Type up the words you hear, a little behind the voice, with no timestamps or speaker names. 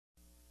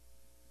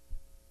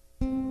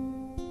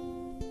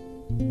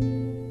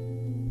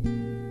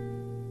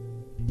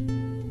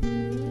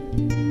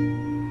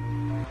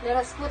Let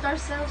us put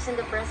ourselves in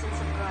the presence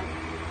of God.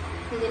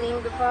 In the name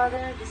of the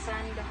Father, the Son,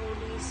 and the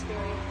Holy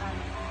Spirit.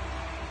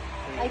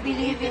 Amen. I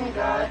believe in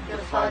God, the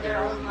Father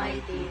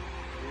Almighty,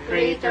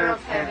 creator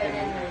of heaven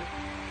and earth.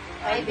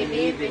 I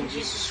believe in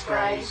Jesus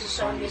Christ, His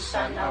only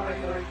Son, our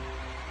Lord.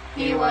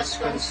 He was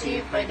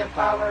conceived by the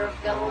power of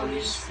the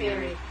Holy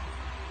Spirit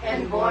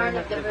and born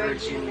of the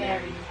Virgin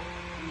Mary.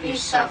 He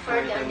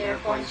suffered under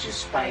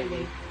Pontius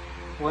Pilate,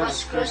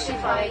 was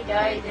crucified,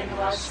 died, and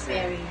was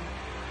buried.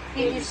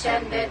 He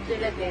descended to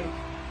the dead.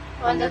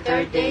 On the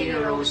third day He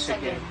rose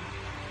again.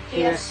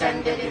 He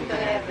ascended into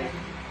heaven,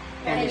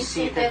 and is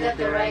seated at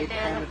the right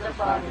hand of the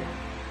Father.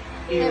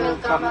 He will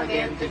come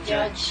again to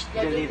judge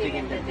the living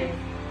and the dead.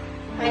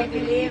 I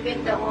believe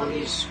in the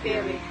Holy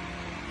Spirit,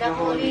 the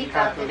Holy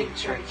Catholic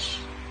Church,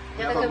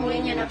 the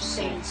communion of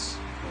saints,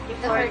 the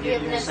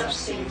forgiveness of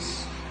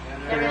sins,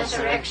 the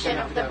resurrection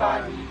of the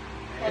body,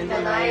 and the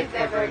life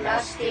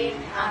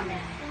everlasting. Amen.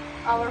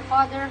 Our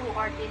Father, who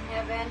art in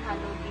heaven,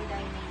 hallowed be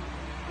thy name.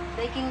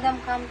 Thy kingdom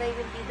come, thy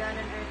will be done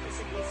on earth as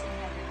it is in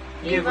heaven.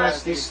 Give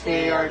us this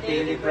day our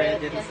daily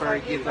bread, and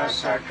forgive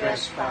us our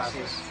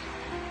trespasses,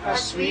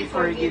 as we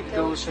forgive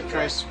those who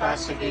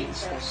trespass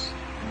against us.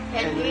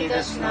 And lead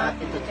us not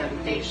into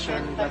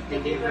temptation, but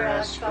deliver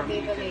us from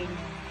evil.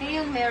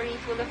 Hail Mary,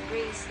 full of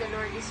grace, the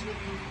Lord is with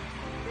you.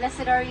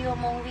 Blessed are you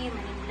among women,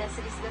 and blessed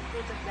is the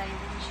fruit of thy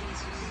womb,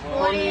 Jesus.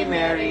 Holy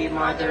Mary,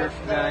 Mother of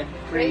God,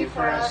 pray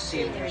for us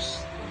sinners,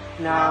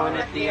 now and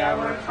at the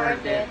hour of our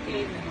death.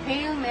 Amen.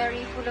 Hail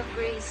Mary, full of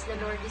grace, the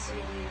Lord is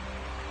with you.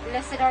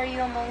 Blessed are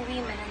you among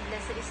women, and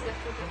blessed is the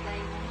fruit of thy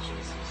womb,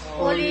 Jesus.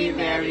 Holy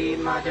Mary,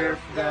 Mother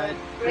of God,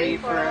 pray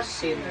for us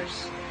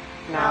sinners,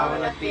 now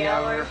and at the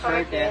hour of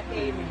our death.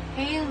 Amen.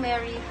 Hail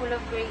Mary, full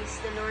of grace,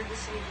 the Lord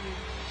is with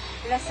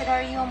you. Blessed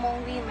are you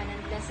among women,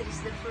 and blessed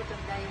is the fruit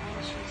of thy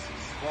womb, Jesus.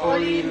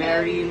 Holy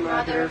Mary,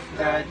 Mother of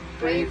God,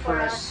 pray for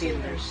us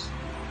sinners,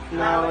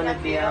 now and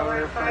at the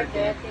hour of our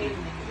death. Amen.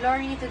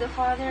 Glory to the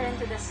Father, and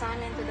to the Son,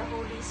 and to the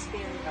Holy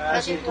Spirit.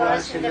 As it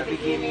was in the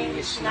beginning,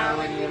 is now,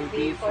 and will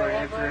be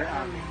forever.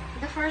 Amen.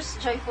 The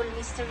first joyful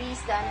mystery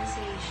is the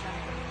Annunciation.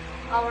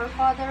 Our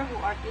Father,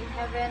 who art in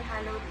heaven,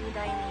 hallowed be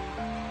thy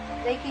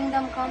name. Thy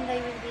kingdom come, thy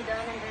will be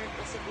done on earth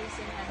as it is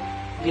in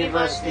heaven. Give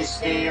us this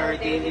day our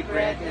daily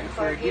bread, and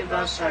forgive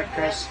us our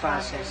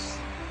trespasses,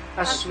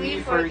 as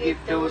we forgive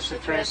those who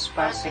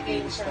trespass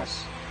against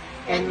us.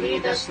 And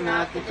lead us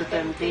not into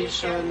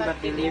temptation,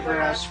 but deliver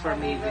us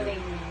from evil.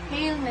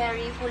 Hail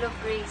Mary, full of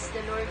grace,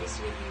 the Lord is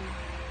with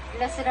you.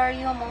 Blessed are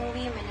you among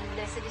women, and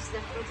blessed is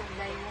the fruit of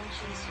thy womb,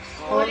 Jesus.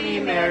 Holy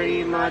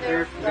Mary,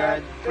 Mother of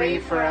God, pray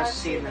for us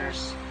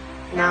sinners,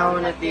 now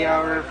and at the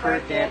hour of our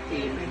death.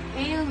 Amen.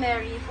 Hail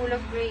Mary, full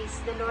of grace,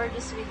 the Lord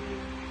is with you.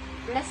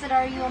 Blessed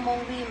are you among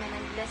women,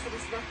 and blessed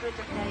is the fruit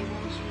of thy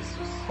womb,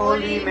 Jesus.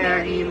 Holy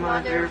Mary,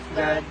 Mother of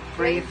God,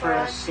 pray for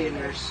us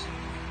sinners,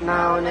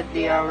 now and at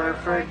the hour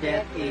of our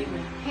death.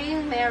 Amen.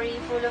 Hail Mary,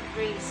 full of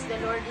grace, the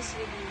Lord is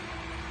with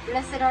you.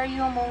 Blessed are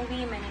you among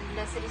women, and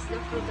blessed is the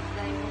fruit of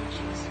thy womb,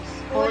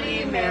 Jesus.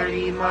 Holy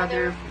Mary,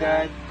 Mother of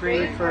God,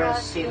 pray for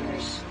us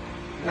sinners,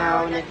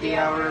 now and at the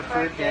hour of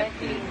our death.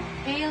 Amen.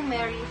 Hail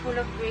Mary, full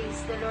of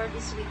grace, the Lord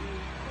is with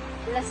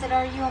you. Blessed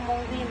are you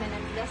among women,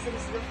 and blessed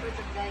is the fruit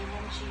of thy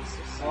womb,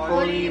 Jesus.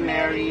 Holy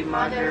Mary,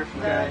 Mother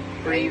of God,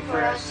 pray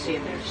for us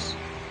sinners,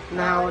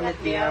 now and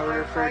at the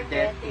hour of our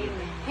death.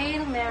 Amen.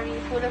 Hail Mary,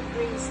 full of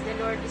grace, the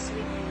Lord is with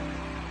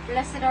you.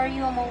 Blessed are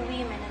you among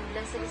women, and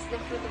blessed is the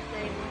fruit of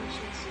thy womb,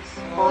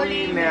 Jesus.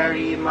 Holy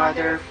Mary,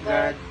 Mother of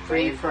God,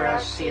 pray for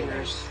us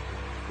sinners,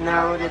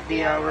 now and at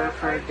the hour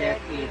of our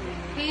death. Amen.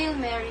 Hail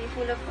Mary,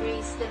 full of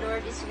grace, the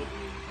Lord is with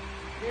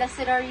you.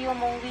 Blessed are you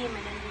among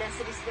women, and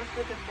blessed is the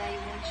fruit of thy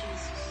womb,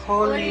 Jesus.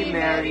 Holy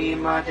Mary,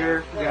 Mother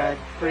of God,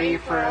 pray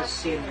for us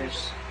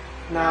sinners,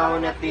 now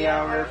and at the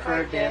hour of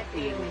our death.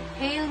 Amen.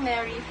 Hail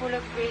Mary, full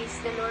of grace,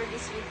 the Lord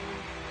is with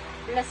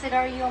you. Blessed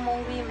are you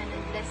among women,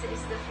 and blessed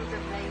is the fruit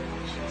of thy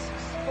womb,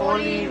 Jesus.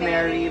 Holy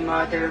Mary,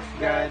 Mother of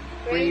God,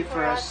 pray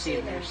for us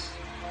sinners,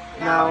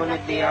 now and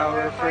at the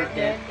hour of our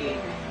death.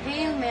 Amen.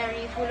 Hail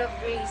Mary, full of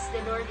grace,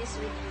 the Lord is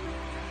with you.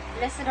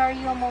 Blessed are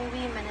you among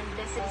women, and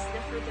blessed is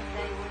the fruit of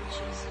thy womb,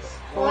 Jesus.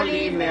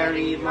 Holy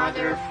Mary,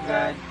 Mother of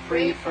God,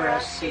 pray for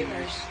us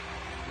sinners,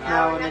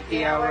 now and at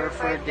the hour of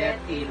our death.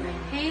 Amen.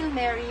 Hail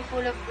Mary,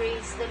 full of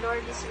grace, the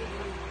Lord is with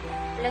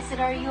you. Blessed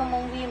are you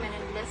among women,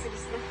 and blessed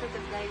is the fruit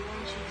of thy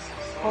womb,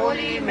 Jesus.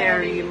 Holy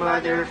Mary,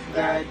 Mother of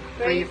God,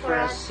 pray for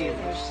us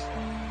sinners,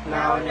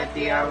 now and at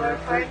the hour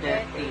of our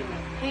death.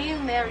 Amen. Hail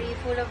Mary,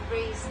 full of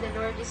grace, the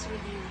Lord is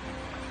with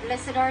you.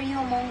 Blessed are you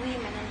among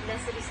women, and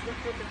blessed is the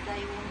fruit of thy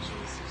womb,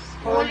 Jesus.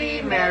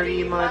 Holy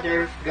Mary,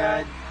 Mother of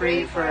God,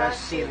 pray for us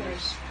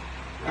sinners,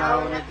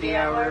 now and at the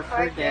hour of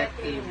our death.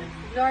 Amen.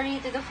 Glory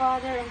to the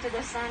Father, and to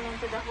the Son, and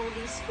to the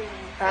Holy Spirit.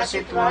 As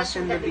it was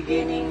in the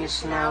beginning,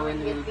 is now,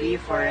 and will be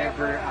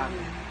forever.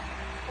 Amen.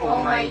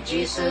 O my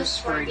Jesus,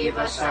 forgive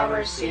us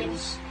our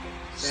sins,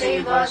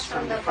 save us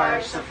from the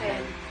fires of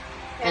hell,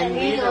 and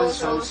lead all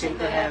souls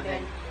into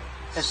heaven,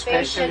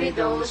 especially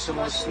those who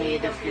most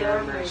need of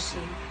your mercy.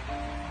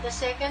 The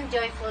second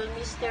joyful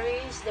mystery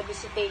is the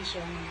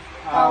Visitation.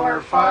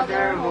 Our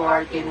Father, who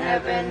art in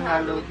heaven,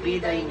 hallowed be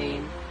thy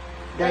name.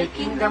 Thy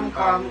kingdom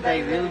come,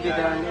 thy will be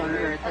done on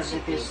earth as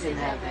it is in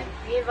heaven.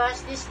 Give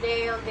us this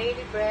day our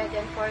daily bread,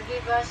 and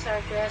forgive us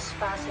our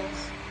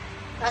trespasses,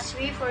 as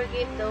we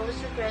forgive those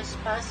who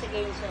trespass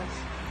against us.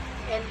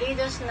 And lead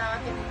us not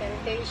into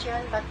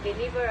temptation, but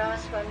deliver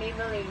us from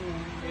evil. Amen.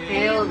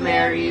 Hail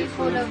Mary,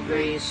 full of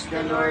grace,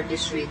 the Lord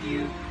is with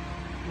you.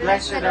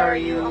 Blessed are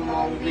you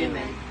among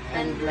women,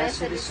 and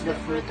blessed is the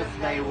fruit of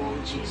thy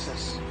womb,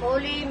 Jesus.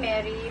 Holy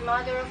Mary,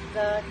 Mother of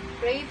God,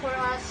 pray for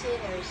us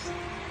sinners,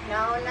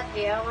 now and at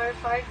the hour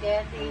of our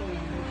death.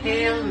 Amen.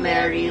 Hail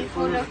Mary,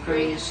 full of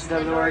grace,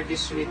 the Lord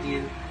is with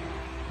you.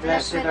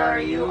 Blessed are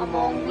you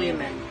among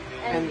women,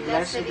 and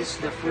blessed is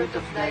the fruit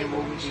of thy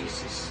womb,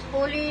 Jesus.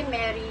 Holy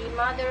Mary,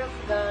 Mother of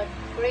God,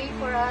 pray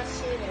for us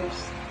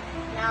sinners,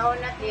 now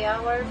and at the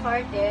hour of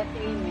our death.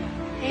 Amen.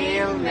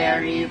 Hail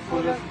Mary,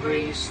 full of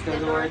grace, the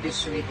Lord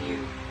is with you.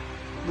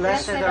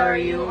 Blessed are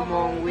you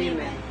among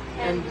women,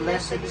 and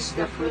blessed is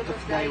the fruit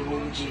of thy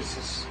womb,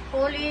 Jesus.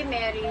 Holy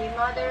Mary,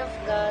 Mother of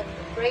God,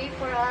 pray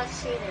for us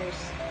sinners,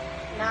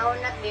 now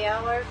and at the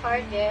hour of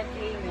our death.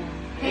 Amen.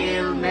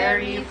 Hail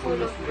Mary,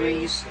 full of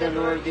grace, the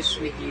Lord is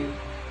with you.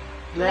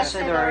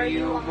 Blessed are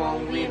you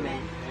among women,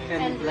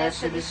 and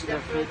blessed is the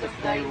fruit of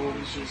thy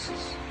womb,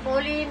 Jesus.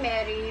 Holy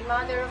Mary,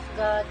 Mother of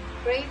God,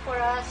 pray for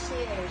us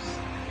sinners,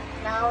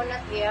 now and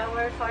at the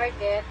hour of our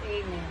death.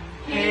 Amen.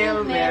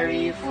 Hail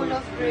Mary, full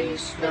of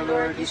grace, the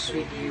Lord is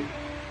with you.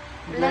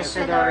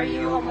 Blessed are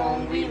you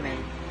among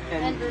women,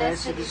 and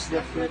blessed is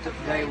the fruit of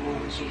thy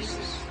womb,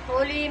 Jesus.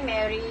 Holy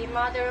Mary,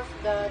 Mother of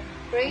God,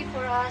 pray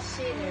for us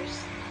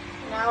sinners,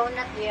 now and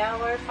at the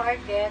hour of our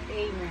death.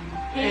 Amen.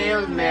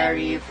 Hail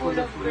Mary, full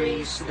of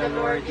grace, the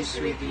Lord is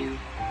with you.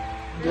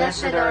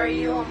 Blessed are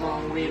you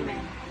among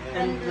women,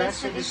 and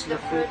blessed is the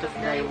fruit of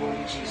thy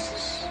womb,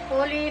 Jesus.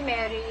 Holy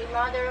Mary,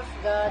 Mother of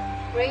God,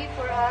 pray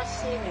for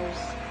us sinners,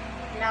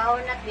 now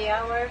and at the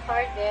hour of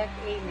our death.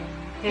 Amen.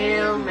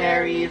 Hail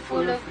Mary,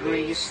 full of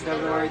grace, the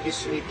Lord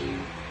is with you.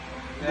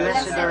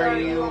 Blessed are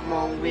you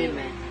among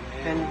women,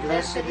 and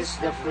blessed is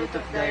the fruit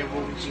of thy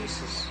womb,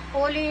 Jesus.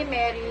 Holy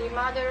Mary,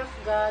 Mother of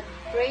God,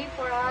 pray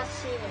for us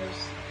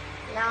sinners,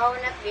 now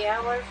and at the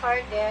hour of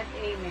our death.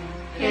 Amen.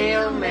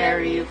 Hail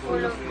Mary,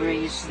 full of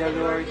grace, the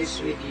Lord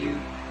is with you.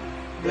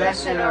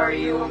 Blessed are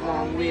you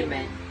among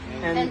women,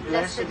 and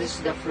blessed is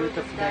the fruit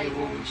of thy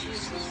womb,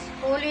 Jesus.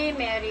 Holy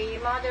Mary,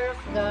 Mother of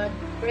God,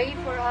 pray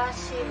for us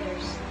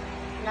sinners,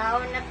 now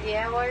and at the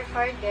hour of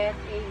our death.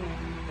 Amen.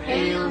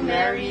 Hail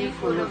Mary,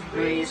 full of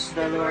grace,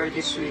 the Lord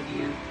is with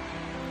you.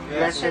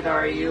 Blessed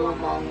are you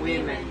among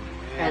women,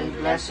 and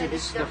blessed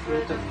is the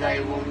fruit of thy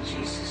womb,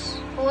 Jesus.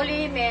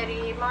 Holy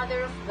Mary,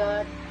 Mother of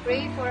God,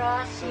 pray for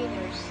us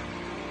sinners,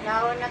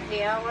 now and at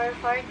the hour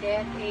of our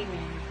death.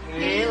 Amen.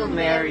 Hail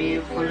Mary,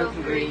 full of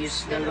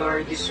grace, the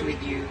Lord is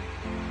with you.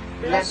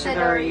 Blessed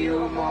are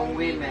you among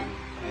women,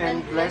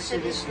 and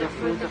blessed is the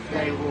fruit of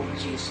thy womb,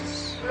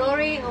 Jesus.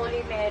 Glory,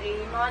 Holy Mary,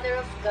 Mother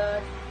of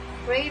God,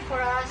 pray for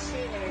us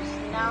sinners,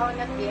 now and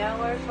at the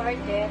hour of our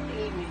death.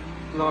 Amen.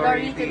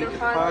 Glory be to the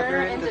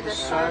Father, and to the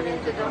Son,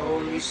 and to the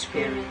Holy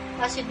Spirit.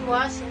 As it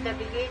was in the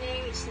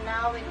beginning, is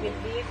now, and will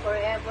be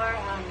forever.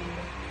 Amen.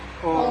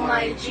 O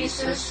my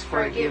Jesus,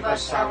 forgive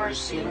us our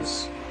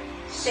sins,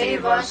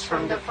 save us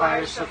from the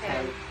fires of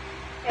hell,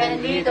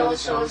 and lead all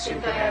souls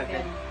into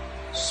heaven,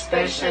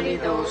 especially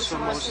those who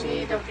most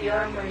need of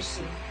your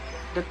mercy.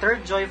 The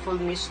third joyful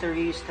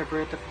mystery is the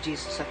birth of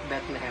Jesus at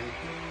Bethlehem.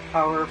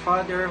 Our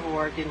Father, who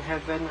art in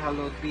heaven,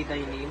 hallowed be thy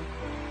name.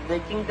 Thy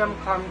kingdom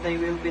come, thy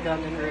will be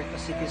done on earth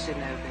as it is in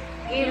heaven.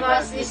 Give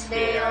us this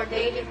day our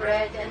daily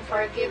bread, and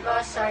forgive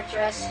us our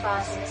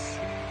trespasses,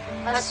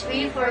 as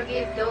we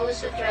forgive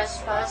those who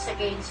trespass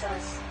against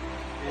us.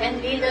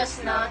 And lead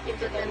us not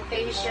into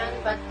temptation,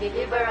 but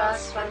deliver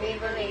us from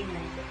evil.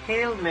 Amen.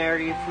 Hail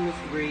Mary, full of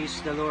grace,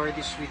 the Lord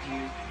is with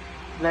you.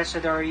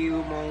 Blessed are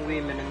you among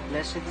women, and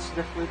blessed is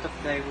the fruit of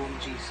thy womb,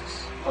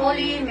 Jesus.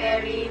 Holy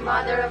Mary,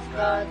 Mother of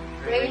God,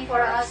 pray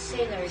for us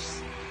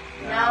sinners,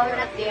 now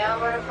and at the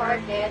hour of our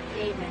death.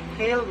 Amen.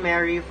 Hail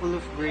Mary, full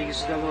of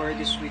grace, the Lord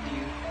is with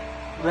you.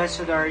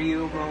 Blessed are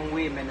you among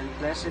women, and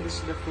blessed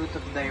is the fruit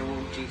of thy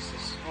womb,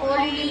 Jesus.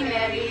 Holy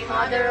Mary,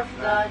 Mother of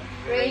God,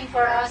 pray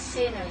for us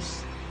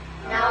sinners,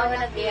 now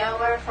and at the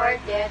hour of our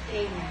death.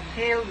 Amen.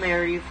 Hail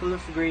Mary, full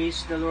of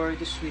grace, the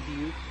Lord is with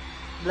you.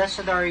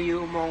 Blessed are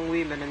you among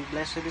women, and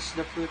blessed is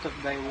the fruit of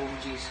thy womb,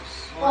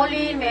 Jesus.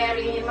 Holy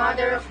Mary,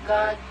 Mother of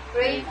God,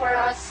 pray for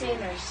us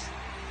sinners,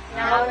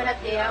 now and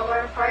at the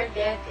hour of our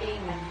death.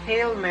 Amen.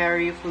 Hail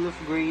Mary, full of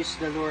grace,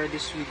 the Lord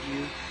is with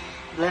you.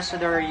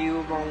 Blessed are you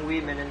among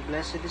women, and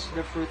blessed is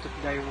the fruit of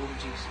thy womb,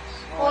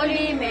 Jesus.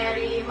 Holy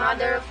Mary,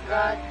 Mother of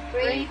God,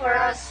 pray for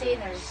us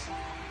sinners,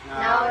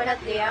 now and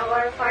at the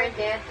hour of our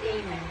death.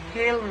 Amen.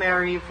 Hail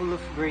Mary, full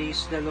of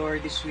grace, the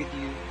Lord is with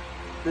you.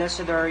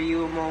 Blessed are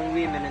you among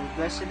women, and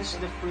blessed is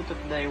the fruit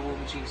of thy womb,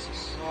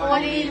 Jesus.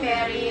 Holy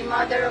Mary,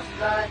 Mother of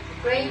God,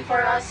 pray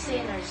for us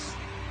sinners,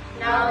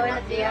 now and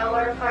at the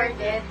hour of our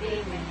death.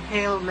 Amen.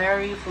 Hail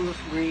Mary, full of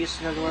grace,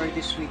 the Lord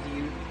is with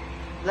you.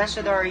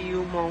 Blessed are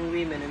you among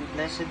women, and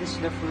blessed is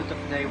the fruit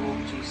of thy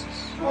womb,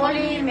 Jesus.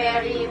 Holy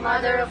Mary,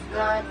 Mother of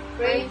God,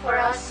 pray for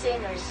us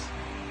sinners,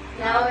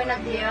 now and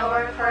at the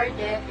hour of our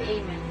death.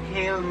 Amen.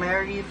 Hail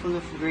Mary, full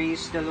of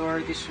grace, the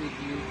Lord is with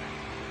you.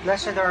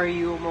 Blessed are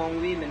you among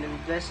women,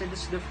 and blessed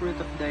is the fruit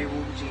of thy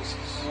womb,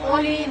 Jesus.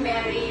 Holy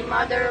Mary,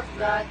 Mother of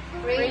God,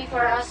 pray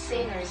for us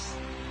sinners,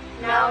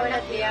 now and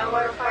at the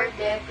hour of our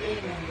death.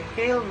 Amen.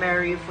 Hail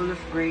Mary, full of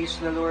grace,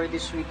 the Lord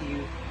is with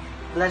you.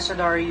 Blessed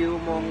are you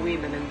among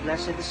women, and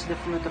blessed is the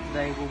fruit of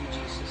thy womb,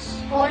 Jesus.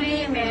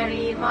 Holy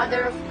Mary,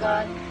 Mother of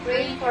God,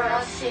 pray for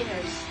us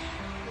sinners,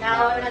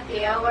 now and at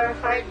the hour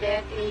of our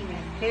death.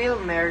 Amen. Hail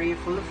Mary,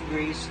 full of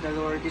grace, the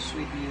Lord is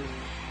with you.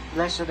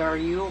 Blessed are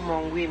you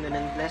among women,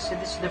 and blessed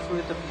is the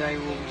fruit of thy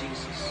womb,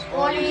 Jesus.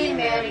 Holy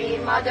Mary,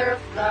 Mother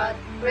of God,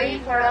 pray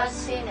for us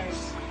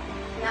sinners,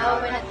 now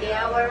and at the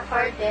hour of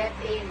our death.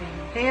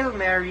 Amen. Hail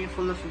Mary,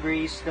 full of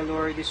grace, the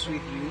Lord is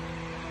with you.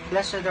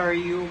 Blessed are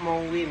you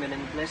among women,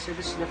 and blessed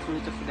is the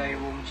fruit of thy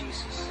womb,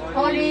 Jesus.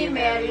 Holy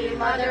Mary,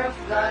 Mother of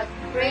God,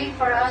 pray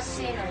for us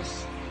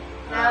sinners,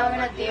 now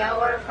and at the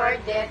hour of our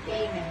death.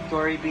 Amen.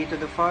 Glory be to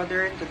the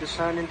Father, and to the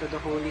Son, and to the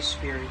Holy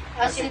Spirit.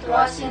 As it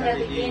was in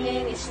the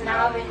beginning, is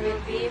now, and will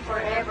be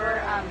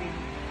forever. Amen.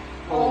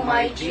 O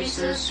my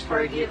Jesus,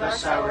 forgive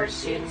us our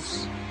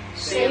sins,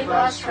 save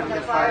us from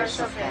the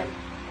fires of hell,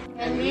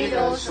 and lead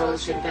all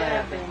souls into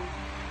heaven,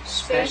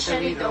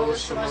 especially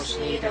those who most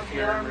need of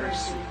your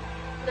mercy.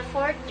 The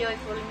fourth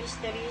joyful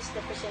mystery is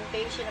the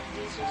presentation of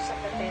Jesus at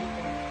the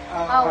temple.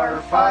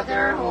 Our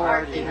Father, who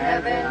art in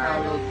heaven,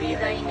 hallowed be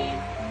thy name.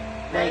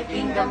 Thy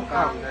kingdom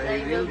come,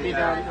 thy will be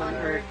done on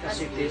earth as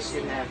it is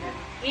in heaven.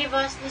 Give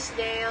us this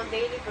day our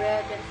daily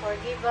bread, and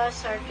forgive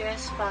us our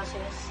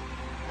trespasses,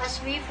 as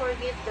we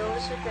forgive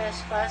those who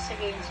trespass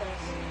against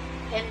us.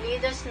 And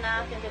lead us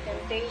not into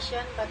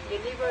temptation, but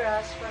deliver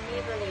us from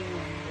evil.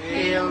 Amen.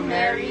 Hail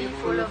Mary,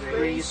 full of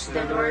grace,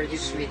 the Lord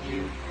is with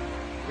you.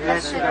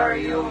 Blessed are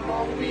you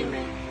among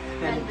women,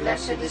 and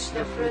blessed is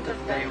the fruit of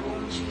thy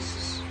womb,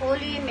 Jesus.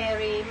 Holy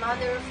Mary,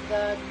 Mother of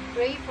God,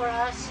 pray for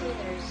us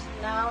sinners,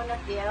 now and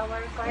at the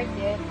hour of our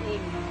death.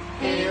 Amen.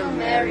 Hail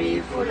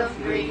Mary, full of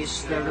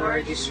grace, the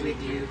Lord is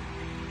with you.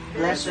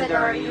 Blessed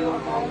are you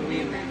among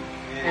women,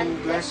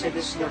 and blessed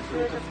is the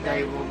fruit of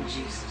thy womb,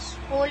 Jesus.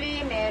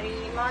 Holy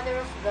Mary, Mother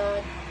of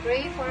God,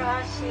 pray for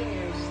us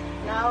sinners,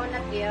 now and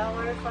at the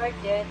hour of our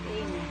death.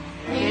 Amen.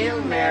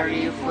 Hail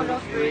Mary, full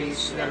of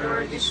grace, the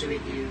Lord is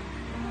with you.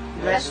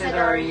 Blessed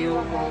are you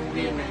among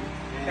women,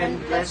 and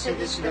blessed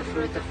is the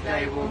fruit of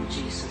thy womb,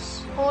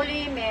 Jesus.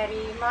 Holy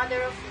Mary,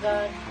 Mother of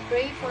God,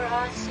 pray for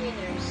us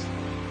sinners,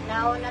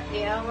 now and at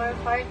the hour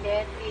of our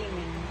death.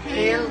 Amen.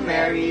 Hail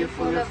Mary,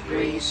 full of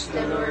grace,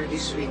 the Lord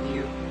is with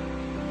you.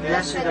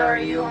 Blessed are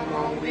you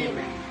among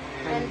women,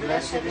 and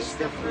blessed is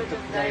the fruit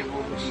of thy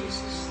womb,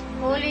 Jesus.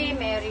 Holy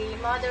Mary,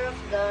 Mother of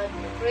God,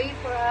 pray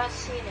for us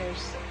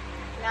sinners,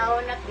 now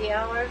and at the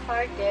hour of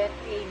our death.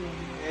 Amen.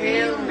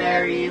 Hail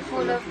Mary,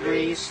 full of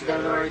grace, the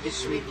Lord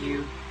is with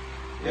you.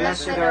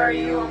 Blessed are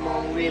you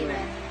among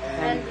women,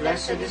 and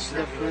blessed is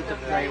the fruit of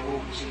thy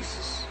womb,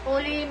 Jesus.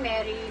 Holy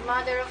Mary,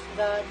 Mother of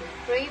God,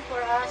 pray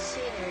for us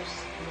sinners,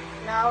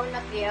 now and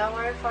at the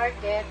hour of our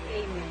death.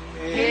 Amen.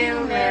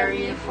 Hail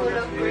Mary, full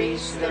of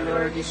grace, the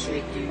Lord is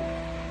with you.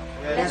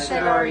 Blessed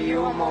are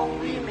you among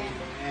women,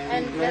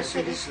 and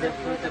blessed is the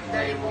fruit of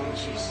thy womb,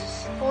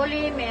 Jesus.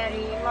 Holy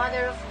Mary,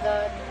 Mother of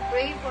God,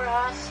 pray for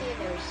us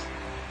sinners,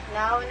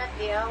 now and at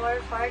the hour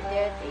of our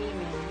death.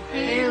 Amen.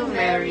 Hail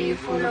Mary,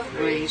 full of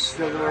grace,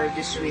 the Lord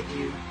is with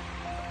you.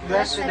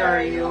 Blessed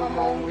are you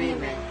among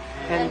women,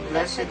 and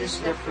blessed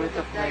is the fruit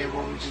of thy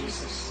womb,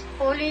 Jesus.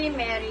 Holy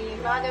Mary,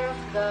 Mother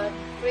of God,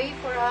 pray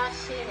for us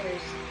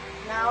sinners,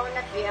 now and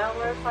at the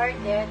hour of our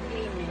death.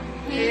 Amen.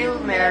 Hail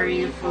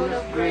Mary, full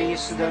of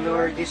grace, the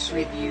Lord is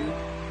with you.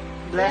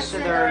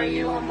 Blessed are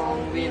you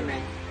among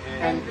women,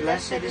 and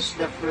blessed is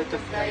the fruit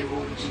of thy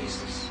womb,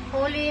 Jesus.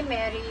 Holy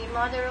Mary,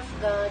 Mother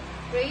of God,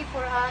 pray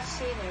for us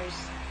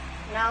sinners,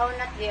 now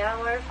and at the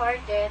hour of our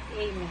death.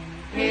 Amen.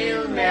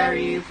 Hail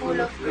Mary, full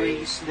of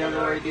grace, the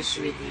Lord is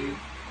with you.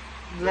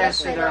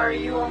 Blessed are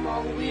you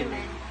among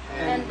women,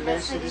 and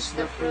blessed is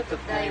the fruit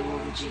of thy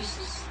womb,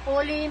 Jesus.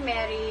 Holy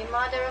Mary,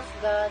 Mother of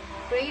God,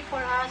 pray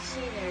for us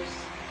sinners,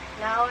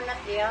 now and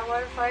at the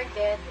hour of our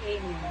death.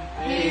 Amen.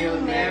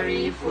 Hail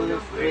Mary, full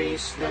of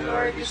grace, the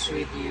Lord is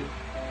with you.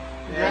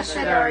 Blessed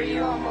are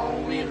you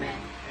among women,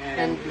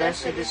 and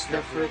blessed is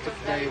the fruit of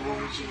thy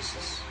womb,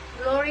 Jesus.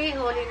 Glory,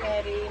 Holy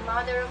Mary,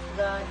 Mother of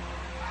God,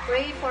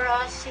 pray for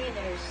us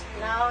sinners,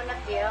 now and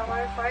at the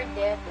hour of our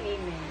death.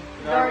 Amen.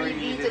 Glory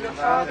be to the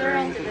Father,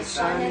 and to the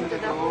Son, and to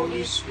the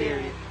Holy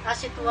Spirit.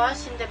 As it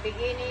was in the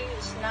beginning,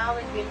 is now,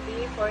 and will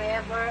be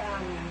forever.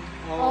 Amen.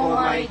 O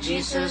my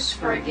Jesus,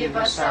 forgive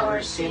us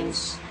our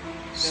sins,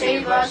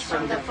 save us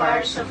from the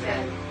fires of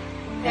hell,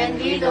 and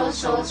lead all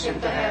souls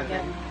into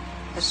heaven,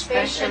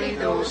 especially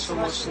those who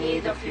most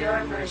need of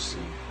your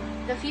mercy.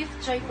 The fifth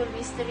joyful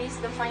mystery is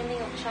the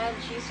finding of child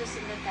Jesus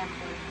in the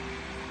temple.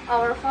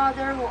 Our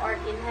Father who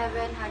art in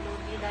heaven,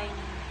 hallowed be thy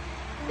name.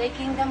 Thy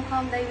kingdom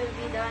come, thy will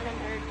be done on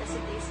earth as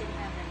it is in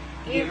heaven.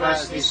 Give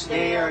us this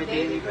day our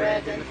daily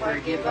bread, and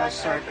forgive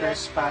us our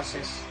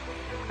trespasses,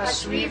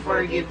 as we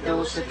forgive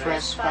those who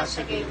trespass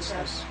against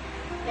us.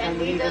 And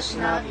lead us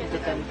not into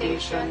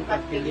temptation,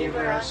 but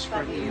deliver us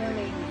from evil.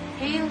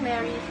 Hail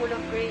Mary, full of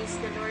grace,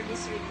 the Lord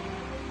is with you.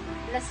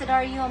 Blessed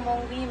are you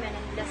among women,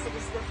 and blessed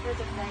is the fruit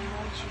of thy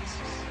womb,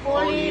 Jesus.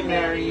 Holy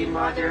Mary,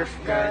 Mother of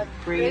God,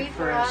 pray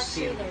for us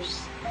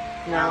sinners,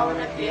 now and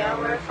at the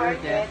hour of our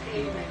death.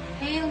 Amen.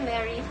 Hail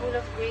Mary, full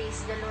of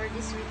grace, the Lord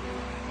is with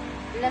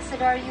you.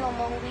 Blessed are you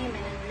among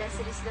women, and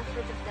blessed is the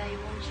fruit of thy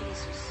womb,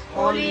 Jesus.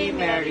 Holy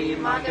Mary,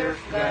 Mother of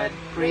God,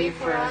 pray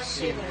for us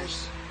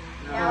sinners,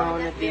 now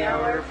and at the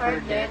hour of our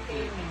death.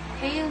 Amen.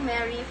 Hail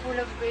Mary, full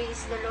of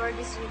grace, the Lord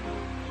is with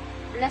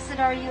you. Blessed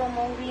are you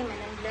among women,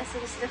 and blessed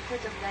is the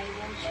fruit of thy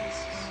womb,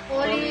 Jesus.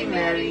 Holy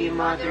Mary,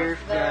 Mother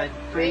of God,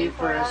 pray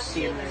for us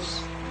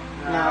sinners,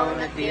 now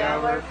and at the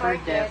hour of our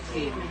death.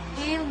 Amen.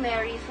 Hail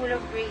Mary, full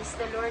of grace,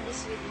 the Lord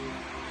is with you.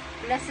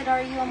 Blessed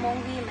are you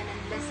among women,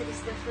 and blessed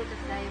is the fruit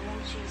of thy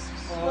womb,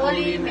 Jesus.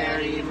 Holy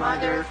Mary,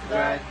 Mother of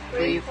God,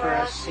 pray for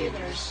us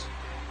sinners,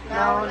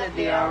 now and at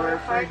the hour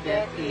of our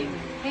death.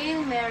 Amen.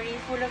 Hail Mary,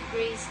 full of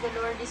grace,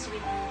 the Lord is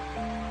with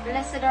you.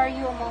 Blessed are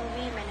you among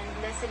women, and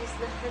blessed is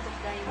the fruit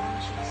of thy womb,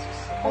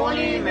 Jesus.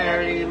 Holy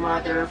Mary,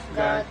 Mother of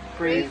God,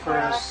 pray for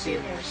us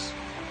sinners,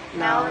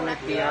 now and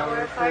at the hour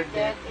of our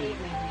death.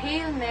 Amen.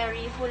 Hail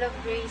Mary, full of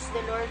grace,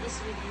 the Lord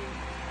is with you.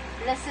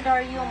 Blessed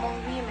are you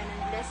among women,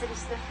 and blessed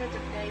is the fruit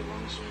of thy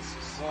womb,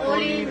 Jesus.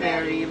 Holy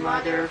Mary,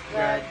 Mother of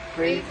God,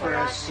 pray for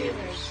us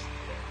sinners,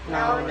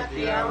 now and at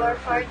the hour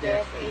of our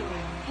death.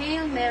 Amen.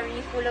 Hail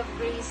Mary, full of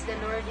grace, the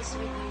Lord is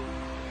with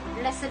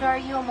you. Blessed are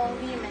you among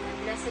women,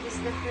 and blessed is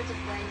the fruit of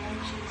thy womb,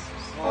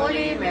 Jesus.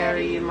 Holy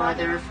Mary,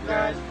 Mother of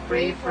God,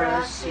 pray for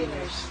us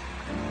sinners,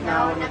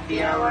 now and at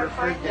the hour of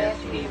our death.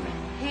 Amen.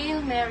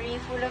 Hail Mary,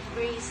 full of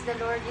grace, the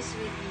Lord is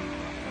with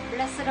you.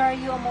 Blessed are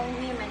you among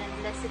women,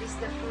 and blessed is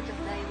the fruit of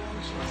thy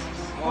womb,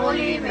 Jesus.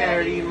 Holy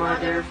Mary,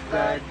 Mother of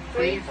God,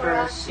 pray for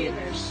us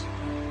sinners,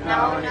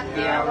 now and at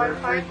the hour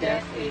of our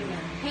death. Amen.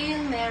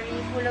 Hail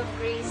Mary, full of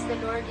grace, the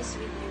Lord is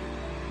with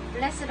you.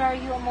 Blessed are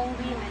you among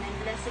women,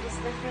 and blessed is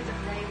the fruit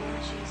of thy womb,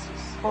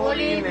 Jesus.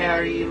 Holy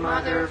Mary,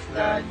 Mother of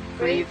God,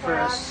 pray for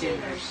us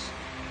sinners,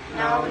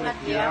 now and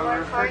at the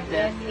hour of our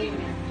death.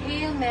 Amen.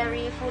 Hail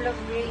Mary, full of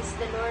grace,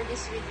 the Lord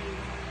is with you.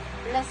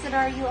 Blessed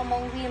are you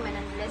among women,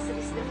 and blessed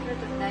is the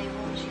fruit of thy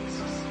womb,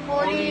 Jesus.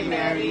 Holy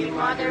Mary,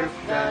 Mother of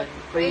God,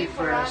 pray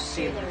for us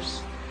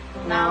sinners,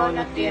 now and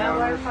at the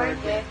hour of our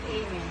death.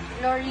 Amen.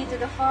 Glory to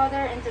the Father,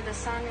 and to the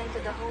Son, and to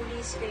the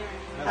Holy Spirit.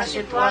 As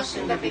it was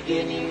in the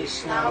beginning,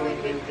 is now,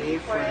 and will be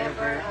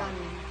forever.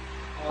 Amen.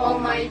 O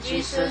my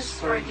Jesus,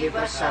 forgive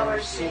us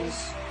our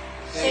sins,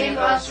 save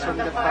us from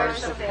the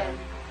fires of hell,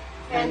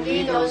 and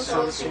lead all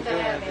souls into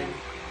heaven,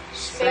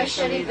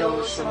 especially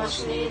those who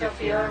most need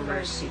of your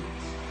mercy.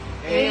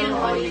 Hail,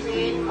 Holy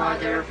Queen,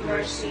 Mother of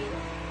Mercy.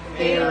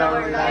 Hail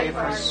our life,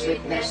 our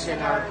sweetness, and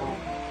our hope.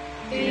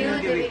 To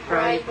you do we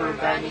cry, poor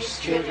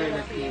banished children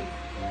of Eve.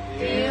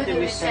 To you do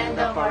we send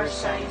up our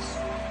sighs,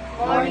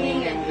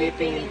 mourning and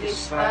weeping in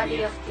this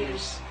valley of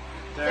tears.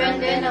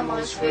 Turn then, a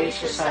most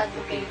gracious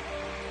Advocate,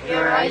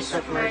 your eyes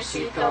of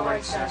mercy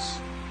towards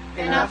us,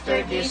 and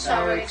after this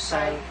our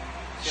exile,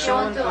 show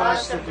unto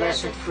us the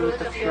blessed fruit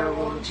of your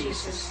womb,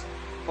 Jesus.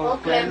 O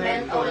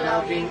clement, O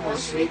loving, O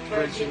sweet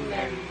Virgin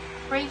Mary,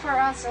 Pray for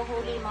us, O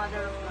Holy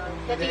Mother of God,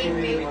 that we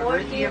may be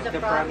worthy of the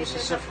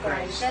promises of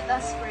Christ. Let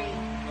us pray.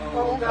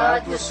 O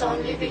God, whose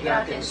only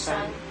begotten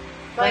Son,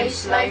 by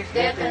his life,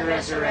 death, and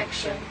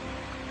resurrection,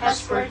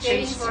 has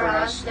purchased for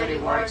us the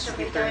rewards of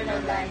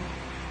eternal life,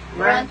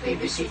 grant, we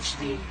beseech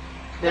thee,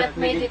 that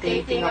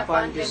meditating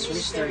upon these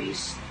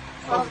mysteries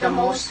of the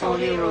most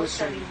holy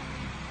Rosary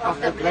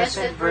of the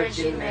Blessed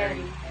Virgin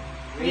Mary,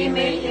 we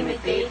may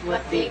imitate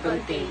what they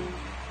contain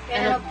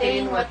and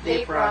obtain what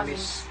they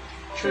promise,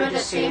 through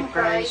the same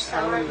Christ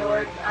our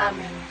Lord.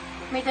 Amen.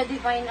 May the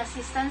divine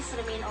assistance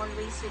remain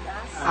always with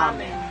us.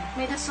 Amen.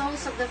 May the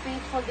souls of the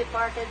faithful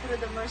departed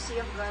through the mercy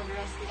of God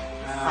rest in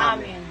peace.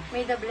 Amen.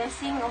 May the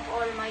blessing of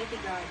Almighty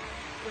God,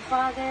 the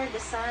Father, the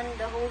Son,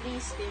 the Holy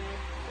Spirit,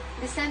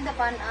 descend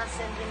upon us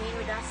and remain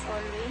with us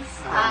always.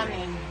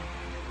 Amen.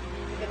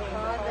 The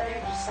Father,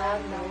 the Son,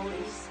 the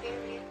Holy Spirit.